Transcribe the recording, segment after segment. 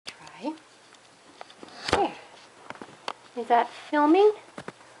Is that filming?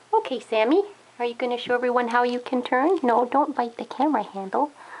 Okay, Sammy. Are you going to show everyone how you can turn? No, don't bite the camera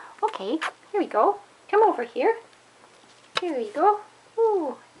handle. Okay, here we go. Come over here. Here you go.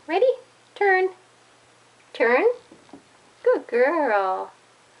 Ooh, ready? Turn. Turn. Good girl.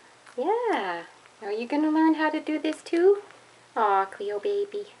 Yeah. Are you going to learn how to do this too? Aw, Cleo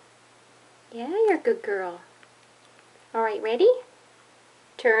baby. Yeah, you're a good girl. Alright, ready?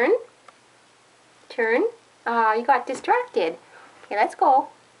 Turn. Turn. Ah, you got distracted. Okay, let's go.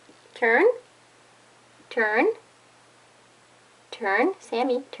 Turn. Turn. Turn.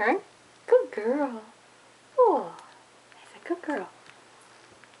 Sammy, turn. Good girl. Oh, that's a good girl.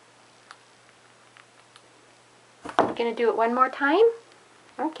 You gonna do it one more time?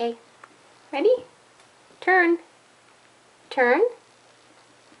 Okay. Ready? Turn. Turn.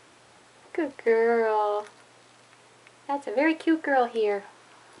 Good girl. That's a very cute girl here.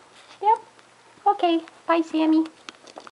 Yep. Okay. Bye, Sammy.